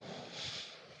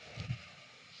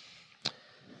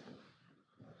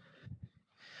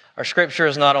Our scripture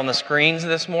is not on the screens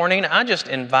this morning. I just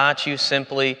invite you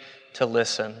simply to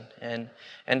listen and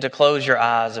to close your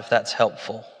eyes if that's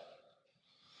helpful.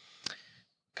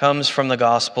 Comes from the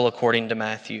Gospel according to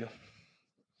Matthew.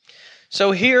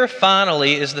 So here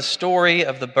finally is the story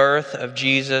of the birth of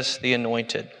Jesus the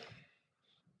Anointed.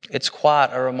 It's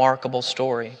quite a remarkable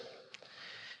story.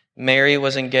 Mary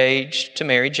was engaged to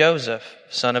marry Joseph,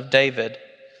 son of David.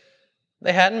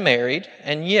 They hadn't married,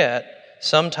 and yet,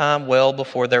 sometime well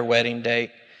before their wedding date,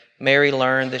 Mary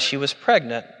learned that she was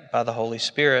pregnant by the Holy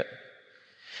Spirit.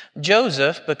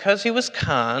 Joseph, because he was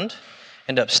kind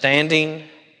and upstanding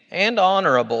and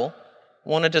honorable,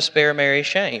 wanted to spare Mary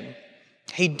shame.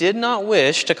 He did not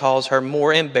wish to cause her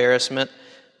more embarrassment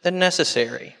than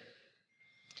necessary.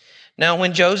 Now,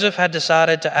 when Joseph had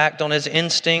decided to act on his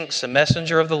instincts, a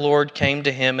messenger of the Lord came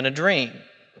to him in a dream.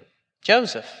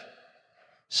 Joseph,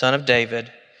 son of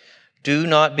David, do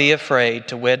not be afraid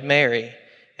to wed Mary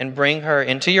and bring her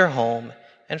into your home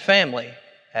and family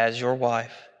as your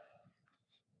wife.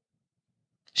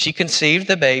 She conceived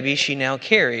the baby she now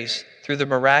carries through the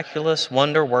miraculous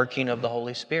wonder working of the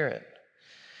Holy Spirit.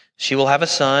 She will have a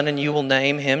son, and you will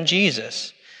name him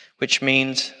Jesus, which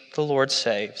means the Lord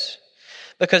saves,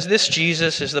 because this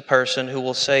Jesus is the person who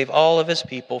will save all of his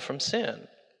people from sin.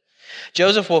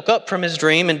 Joseph woke up from his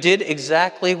dream and did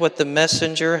exactly what the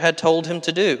messenger had told him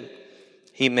to do.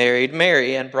 He married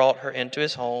Mary and brought her into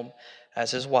his home as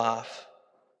his wife.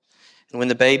 And when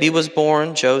the baby was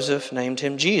born, Joseph named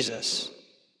him Jesus,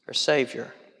 her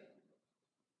Savior.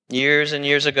 Years and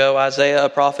years ago, Isaiah, a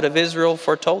prophet of Israel,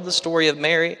 foretold the story of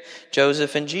Mary,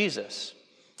 Joseph, and Jesus.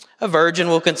 A virgin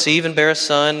will conceive and bear a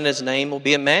son, and his name will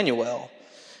be Emmanuel,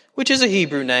 which is a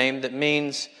Hebrew name that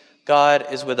means God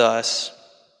is with us.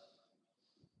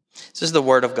 This is the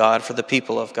word of God for the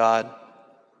people of God.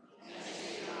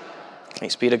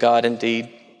 Thanks be to God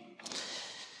indeed.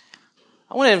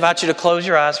 I want to invite you to close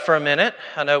your eyes for a minute.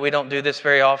 I know we don't do this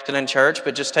very often in church,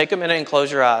 but just take a minute and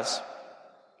close your eyes.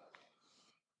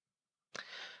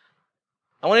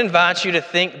 I want to invite you to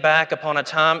think back upon a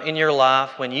time in your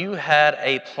life when you had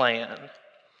a plan.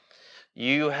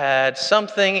 You had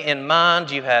something in mind,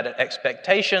 you had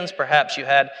expectations, perhaps you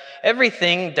had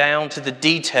everything down to the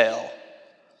detail.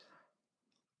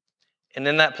 And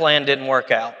then that plan didn't work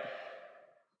out.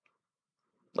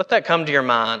 Let that come to your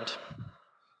mind.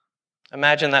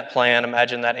 Imagine that plan,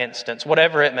 imagine that instance,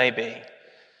 whatever it may be.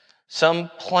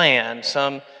 Some plan,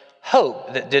 some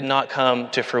hope that did not come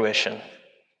to fruition.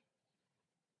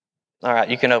 All right,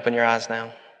 you can open your eyes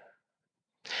now.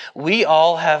 We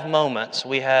all have moments,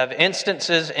 we have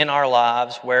instances in our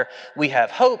lives where we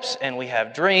have hopes and we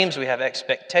have dreams, we have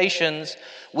expectations.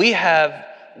 We have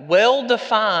well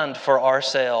defined for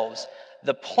ourselves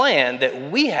the plan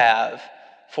that we have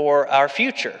for our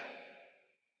future.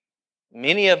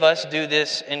 Many of us do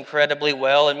this incredibly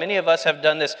well, and many of us have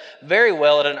done this very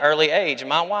well at an early age.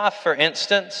 My wife, for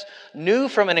instance, knew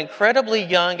from an incredibly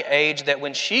young age that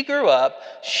when she grew up,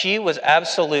 she was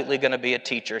absolutely going to be a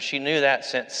teacher. She knew that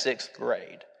since 6th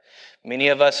grade. Many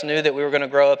of us knew that we were going to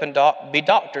grow up and be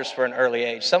doctors for an early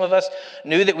age. Some of us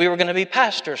knew that we were going to be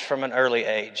pastors from an early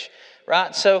age.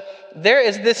 Right? So there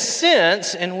is this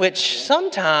sense in which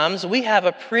sometimes we have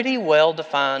a pretty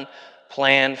well-defined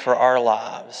plan for our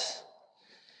lives.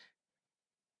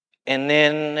 And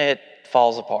then it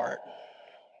falls apart.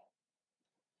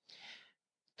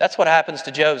 That's what happens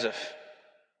to Joseph.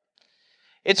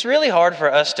 It's really hard for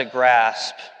us to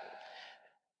grasp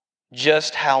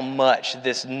just how much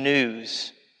this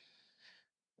news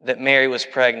that Mary was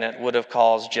pregnant would have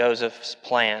caused Joseph's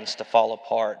plans to fall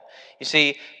apart. You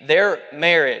see, their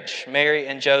marriage, Mary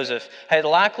and Joseph, had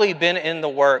likely been in the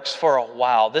works for a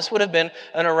while. This would have been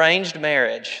an arranged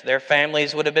marriage. Their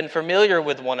families would have been familiar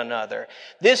with one another.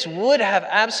 This would have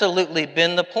absolutely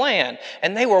been the plan.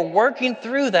 And they were working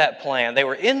through that plan. They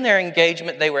were in their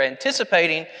engagement. They were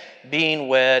anticipating being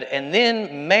wed. And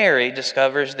then Mary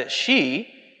discovers that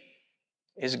she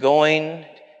is going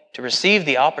to receive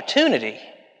the opportunity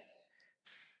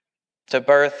to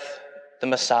birth the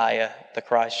Messiah, the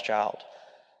Christ child,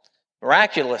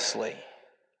 miraculously.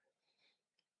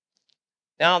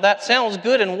 Now that sounds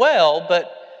good and well,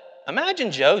 but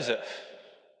imagine Joseph.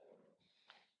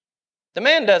 The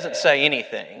man doesn't say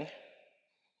anything,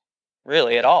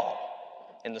 really at all,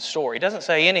 in the story. He doesn't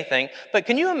say anything, but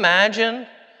can you imagine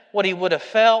what he would have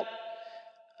felt?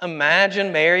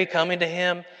 Imagine Mary coming to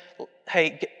him,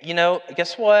 hey,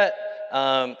 guess what?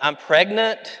 I'm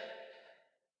pregnant.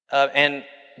 And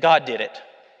God did it.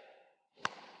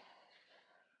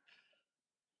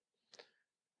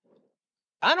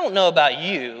 I don't know about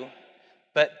you,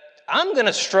 but I'm going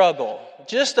to struggle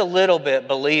just a little bit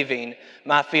believing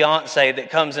my fiance that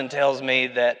comes and tells me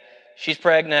that she's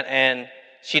pregnant and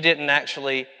she didn't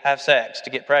actually have sex to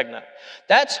get pregnant.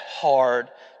 That's hard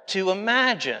to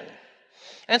imagine.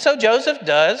 And so Joseph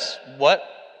does what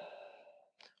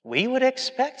we would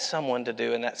expect someone to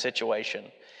do in that situation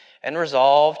and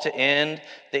resolve to end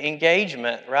the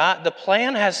engagement, right? The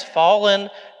plan has fallen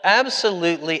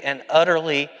absolutely and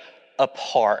utterly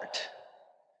apart.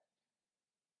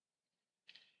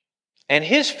 And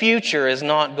his future is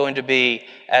not going to be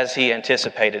as he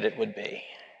anticipated it would be.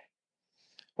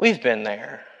 We've been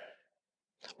there.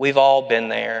 We've all been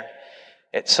there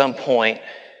at some point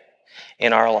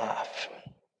in our life.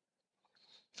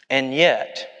 And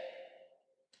yet,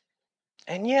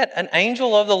 an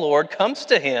angel of the Lord comes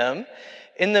to him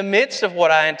in the midst of what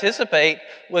I anticipate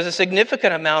was a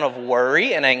significant amount of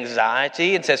worry and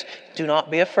anxiety and says, do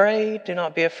not be afraid, do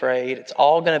not be afraid. It's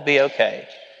all going to be okay.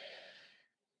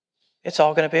 It's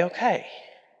all going to be okay.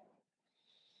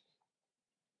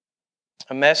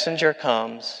 A messenger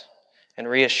comes and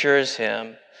reassures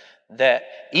him that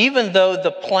even though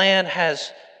the plan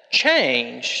has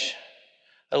changed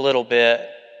a little bit,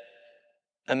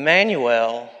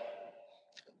 Emmanuel,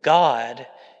 God,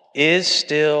 is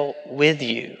still with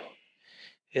you,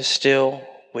 is still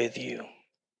with you,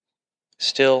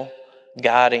 still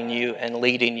guiding you and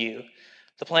leading you.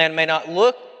 The plan may not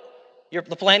look,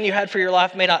 the plan you had for your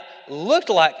life may not look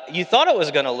like you thought it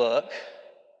was going to look,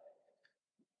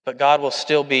 but God will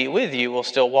still be with you, will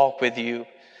still walk with you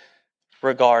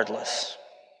regardless.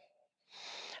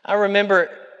 I remember,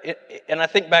 and I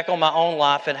think back on my own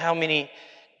life and how many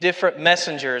different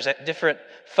messengers, different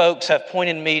folks have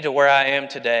pointed me to where I am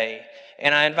today.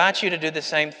 And I invite you to do the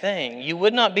same thing. You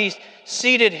would not be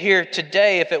seated here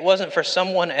today if it wasn't for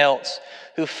someone else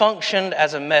who functioned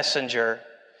as a messenger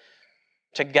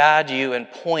to guide you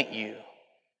and point you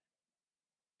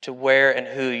to where and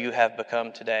who you have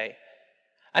become today.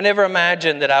 I never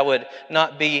imagined that I would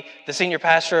not be the senior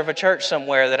pastor of a church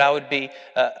somewhere, that I would be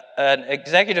an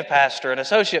executive pastor, an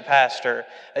associate pastor,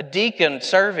 a deacon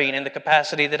serving in the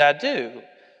capacity that I do.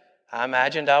 I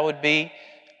imagined I would be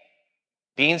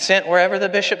being sent wherever the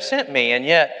bishop sent me, and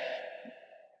yet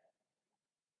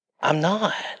I'm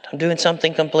not. I'm doing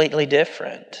something completely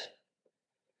different.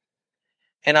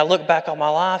 And I look back on my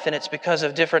life, and it's because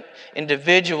of different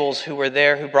individuals who were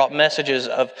there who brought messages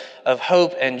of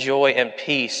hope and joy and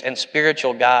peace and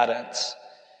spiritual guidance.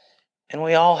 And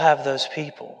we all have those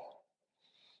people.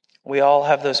 We all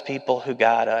have those people who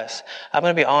guide us. I'm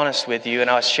going to be honest with you, and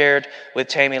I shared with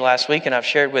Tammy last week, and I've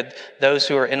shared with those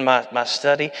who are in my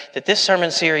study, that this sermon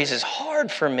series is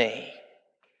hard for me.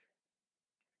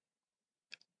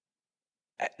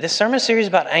 This sermon series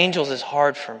about angels is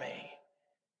hard for me.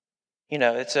 You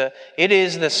know, it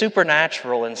is the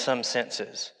supernatural in some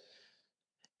senses.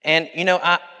 And,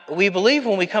 we believe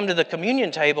when we come to the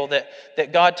communion table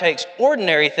that God takes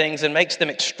ordinary things and makes them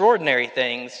extraordinary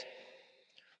things.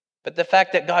 But the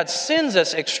fact that God sends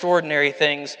us extraordinary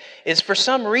things is for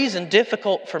some reason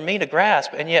difficult for me to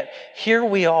grasp. And yet, here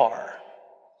we are.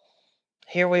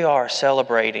 Here we are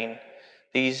celebrating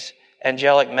these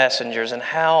angelic messengers and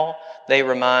how they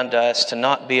remind us to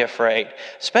not be afraid,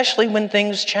 especially when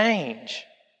things change,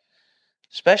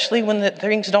 especially when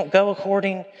things don't go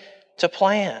according to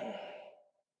plan.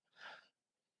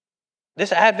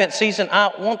 This Advent season,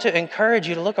 I want to encourage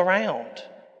you to look around,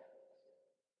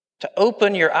 to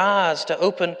open your eyes, to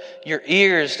open your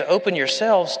ears, to open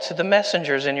yourselves to the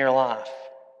messengers in your life.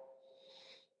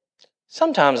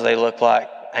 Sometimes they look like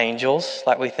angels,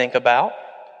 like we think about.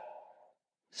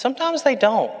 Sometimes they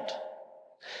don't.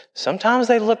 Sometimes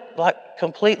they look like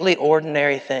completely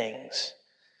ordinary things.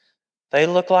 They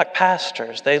look like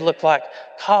pastors. They look like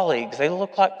colleagues. They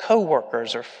look like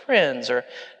coworkers or friends or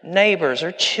neighbors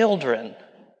or children.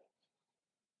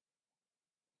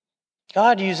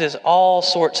 God uses all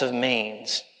sorts of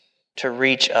means to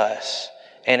reach us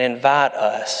and invite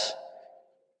us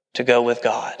to go with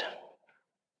God.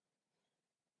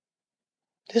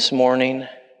 This morning,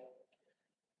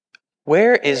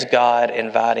 where is God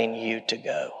inviting you to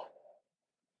go?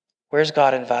 Where's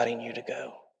God inviting you to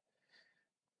go?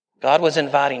 God was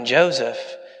inviting Joseph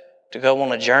to go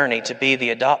on a journey to be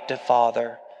the adoptive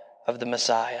father of the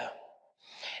Messiah.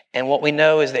 And what we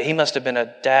know is that he must have been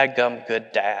a dadgum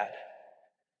good dad.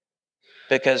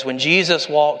 Because when Jesus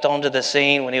walked onto the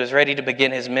scene, when he was ready to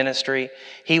begin his ministry,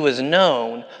 he was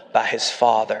known by his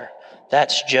father.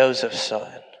 That's Joseph's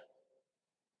son.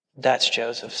 That's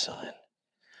Joseph's son.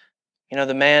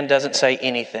 The man doesn't say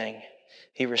anything.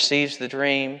 He receives the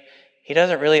dream. He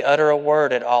doesn't really utter a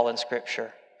word at all in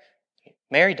Scripture.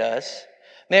 Mary does.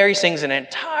 Mary sings an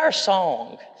entire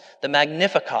song, the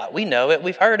Magnificat. We know it.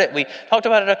 We've heard it. We talked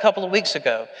about it a couple of weeks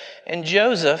ago. And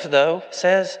Joseph, though,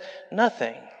 says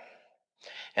nothing.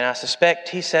 And I suspect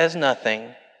he says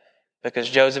nothing because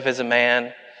Joseph is a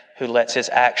man who lets his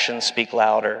actions speak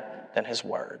louder than his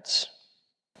words.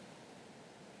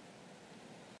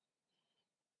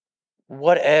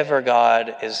 Whatever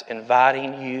God is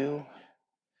inviting you,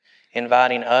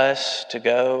 inviting us to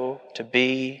go, to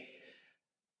be,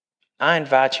 I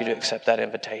invite you to accept that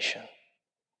invitation,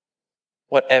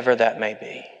 whatever that may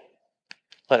be.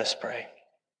 Let us pray.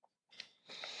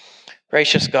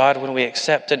 Gracious God, when we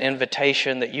accept an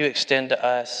invitation that you extend to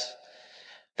us,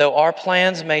 though our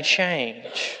plans may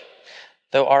change,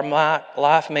 though our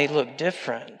life may look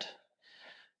different,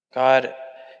 God,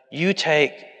 you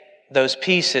take those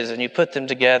pieces and you put them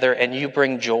together and you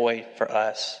bring joy for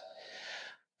us.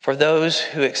 For those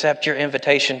who accept your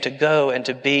invitation to go and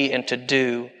to be and to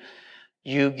do,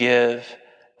 you give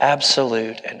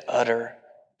absolute and utter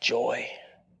joy.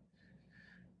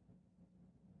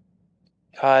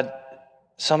 God,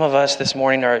 some of us this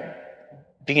morning are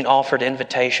being offered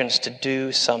invitations to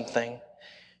do something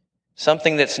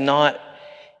that's not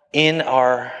in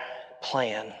our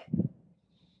plan.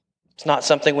 It's not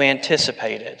something we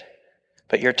anticipated,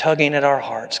 but you're tugging at our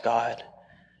hearts, God.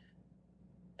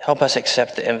 Help us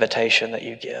accept the invitation that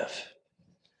you give.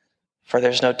 For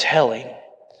there's no telling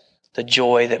the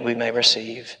joy that we may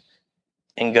receive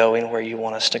in going where you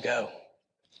want us to go.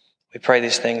 We pray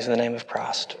these things in the name of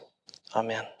Christ.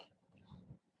 Amen.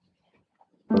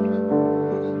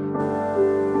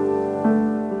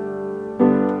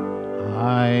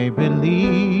 I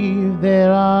believe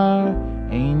there are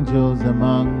angels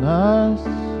among us,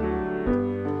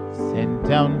 sent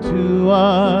down to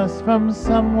us from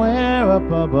somewhere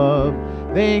up above.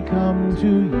 They come to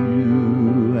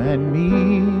you and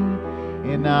me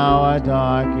in our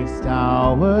darkest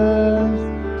hours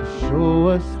to show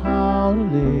us how to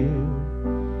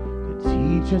live,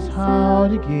 to teach us how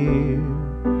to give,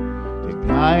 to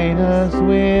guide us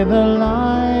with the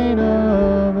light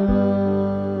of love.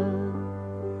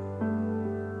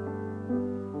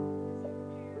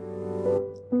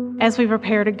 As we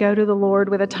prepare to go to the Lord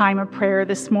with a time of prayer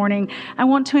this morning, I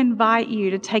want to invite you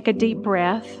to take a deep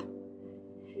breath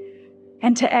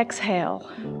and to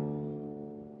exhale,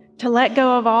 to let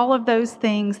go of all of those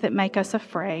things that make us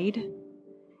afraid,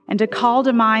 and to call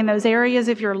to mind those areas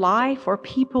of your life or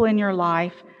people in your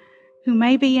life who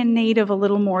may be in need of a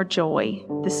little more joy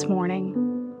this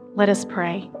morning. Let us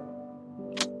pray.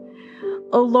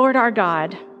 O Lord our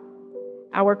God,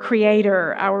 our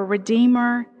Creator, our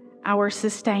Redeemer, our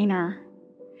Sustainer,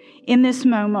 in this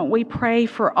moment we pray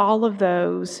for all of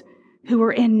those who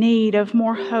are in need of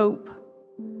more hope,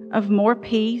 of more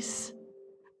peace,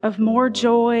 of more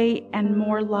joy and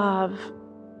more love.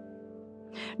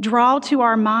 Draw to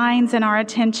our minds and our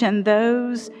attention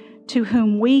those to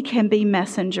whom we can be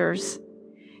messengers,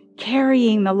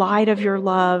 carrying the light of your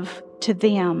love to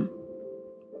them.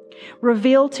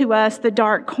 Reveal to us the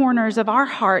dark corners of our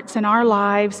hearts and our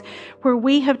lives where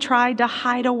we have tried to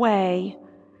hide away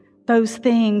those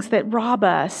things that rob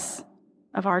us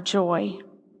of our joy.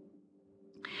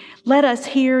 Let us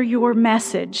hear your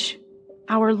message,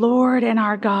 our Lord and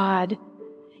our God,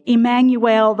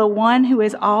 Emmanuel, the one who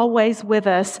is always with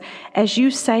us, as you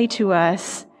say to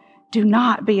us, do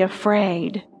not be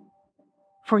afraid,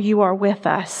 for you are with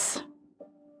us.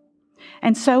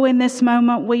 And so in this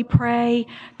moment we pray,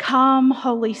 come,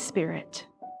 Holy Spirit,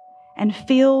 and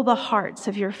fill the hearts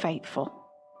of your faithful.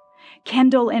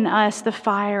 Kindle in us the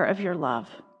fire of your love.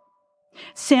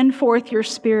 Send forth your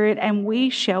Spirit, and we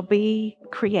shall be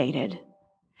created,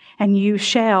 and you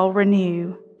shall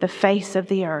renew the face of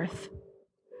the earth.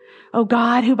 O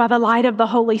God, who by the light of the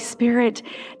Holy Spirit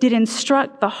did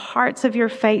instruct the hearts of your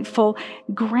faithful,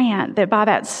 grant that by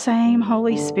that same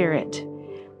Holy Spirit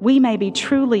we may be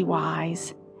truly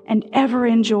wise and ever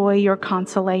enjoy your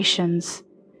consolations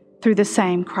through the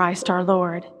same Christ our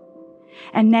Lord.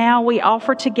 And now we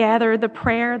offer together the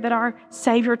prayer that our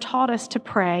Savior taught us to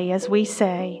pray as we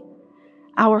say,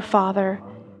 Our Father,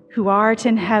 who art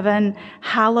in heaven,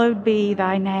 hallowed be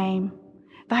thy name.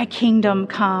 Thy kingdom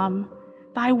come,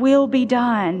 thy will be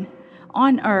done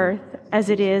on earth as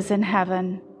it is in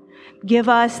heaven. Give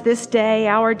us this day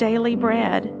our daily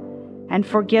bread, and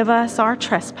forgive us our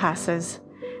trespasses,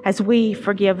 as we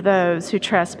forgive those who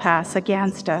trespass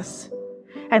against us.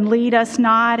 And lead us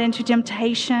not into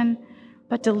temptation,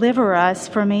 but deliver us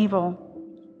from evil.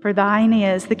 For thine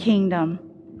is the kingdom,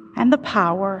 and the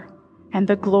power, and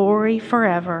the glory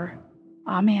forever.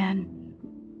 Amen.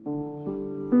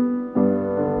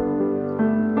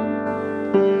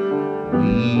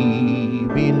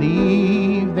 We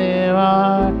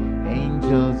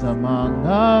among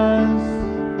us,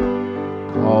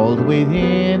 called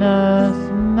within us,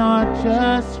 not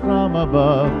just from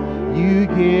above. You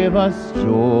give us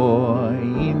joy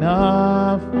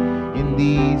enough in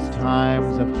these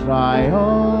times of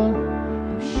trial.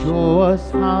 You show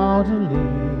us how to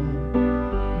live,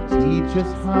 you teach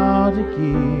us how to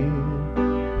give.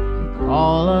 You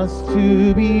call us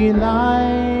to be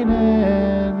light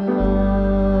and love.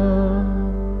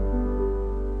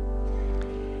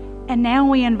 And now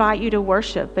we invite you to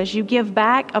worship as you give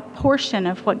back a portion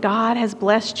of what God has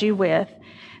blessed you with,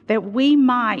 that we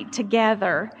might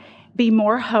together be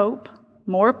more hope,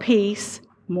 more peace,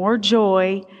 more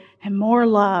joy, and more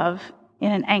love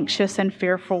in an anxious and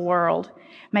fearful world.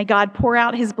 May God pour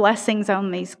out His blessings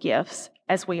on these gifts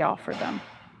as we offer them.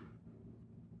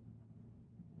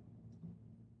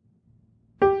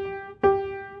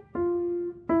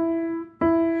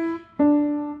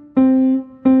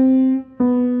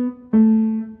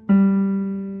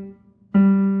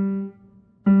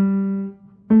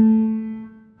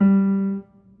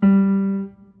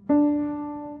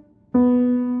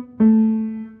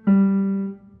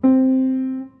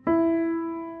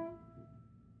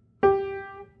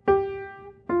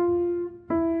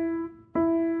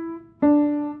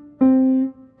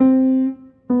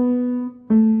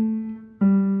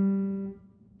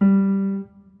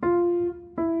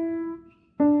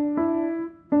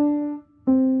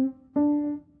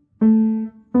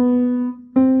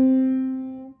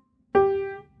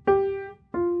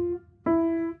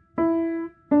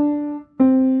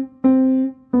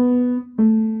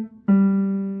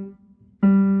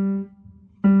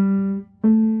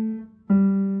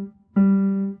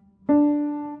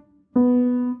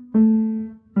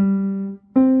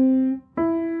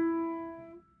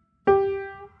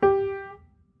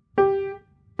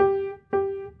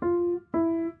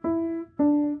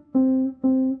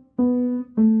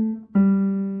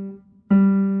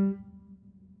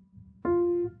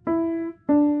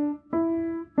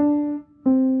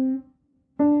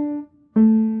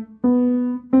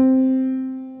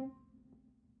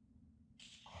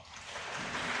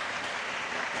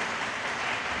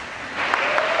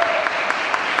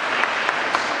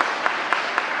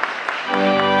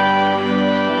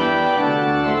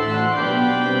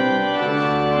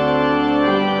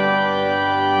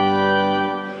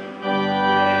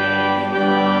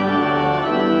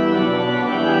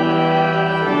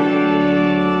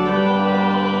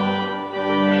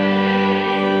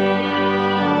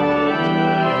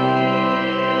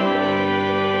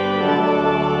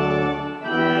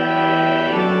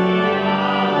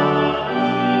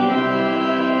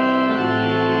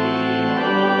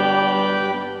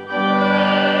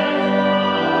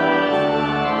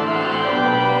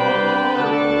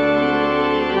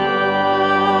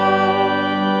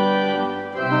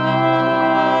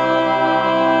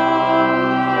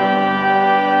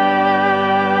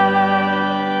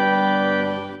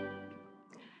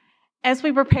 As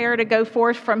we prepare to go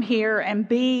forth from here and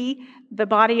be the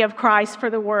body of Christ for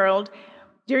the world,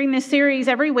 during this series,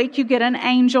 every week you get an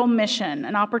angel mission,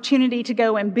 an opportunity to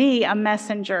go and be a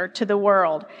messenger to the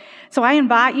world. So I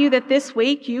invite you that this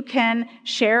week you can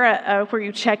share where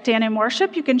you checked in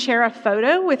worship. You can share a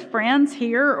photo with friends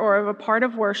here or of a part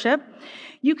of worship.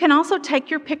 You can also take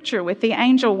your picture with the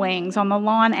angel wings on the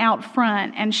lawn out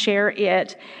front and share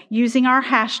it using our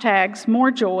hashtags More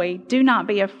Joy, Do Not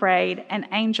Be Afraid, and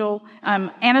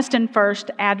Anniston First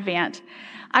Advent.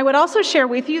 I would also share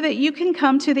with you that you can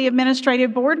come to the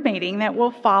administrative board meeting that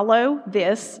will follow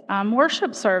this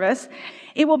worship service.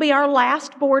 It will be our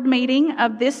last board meeting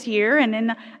of this year, and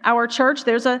in our church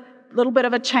there's a little bit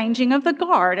of a changing of the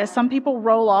guard as some people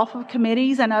roll off of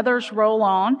committees and others roll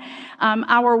on.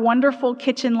 Our wonderful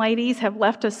kitchen ladies have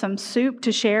left us some soup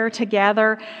to share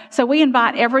together. So we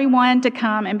invite everyone to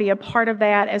come and be a part of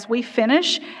that as we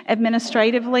finish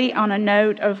administratively on a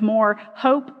note of more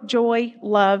hope, joy,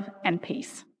 love, and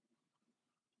peace.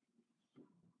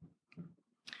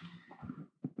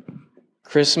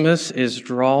 Christmas is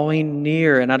drawing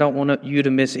near, and I don't want you to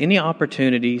miss any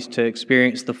opportunities to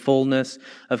experience the fullness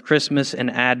of Christmas and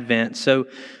Advent. So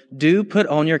do put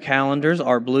on your calendars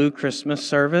our Blue Christmas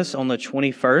service on the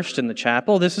 21st in the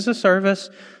chapel. This is a service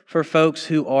for folks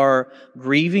who are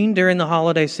grieving during the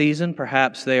holiday season.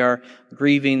 Perhaps they are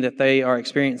grieving that they are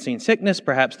experiencing sickness.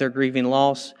 Perhaps they're grieving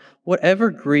loss. Whatever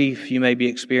grief you may be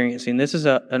experiencing, this is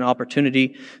an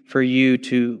opportunity for you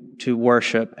to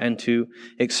worship and to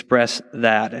express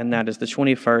that. And that is the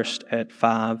 21st at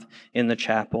 5 in the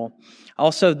chapel.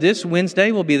 Also, this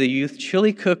Wednesday will be the Youth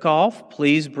Chili Cook-Off.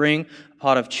 Please bring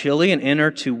pot of chili and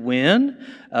enter to win.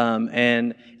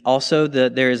 And also,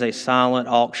 there is a silent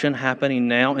auction happening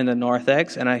now in the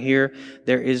Narthex, and I hear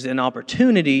there is an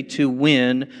opportunity to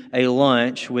win a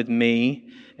lunch with me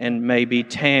and maybe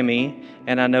Tammy,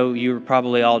 and I know you're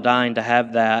probably all dying to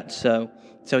have that, so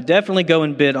definitely go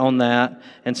and bid on that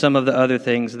and some of the other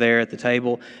things there at the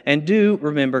table. And do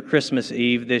remember Christmas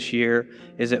Eve this year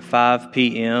is at 5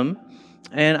 p.m.,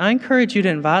 and I encourage you to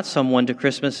invite someone to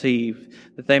Christmas Eve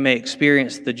that they may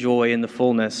experience the joy and the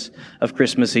fullness of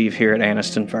Christmas Eve here at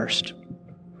Anniston First.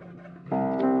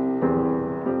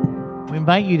 We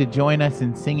invite you to join us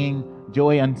in singing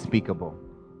Joy Unspeakable.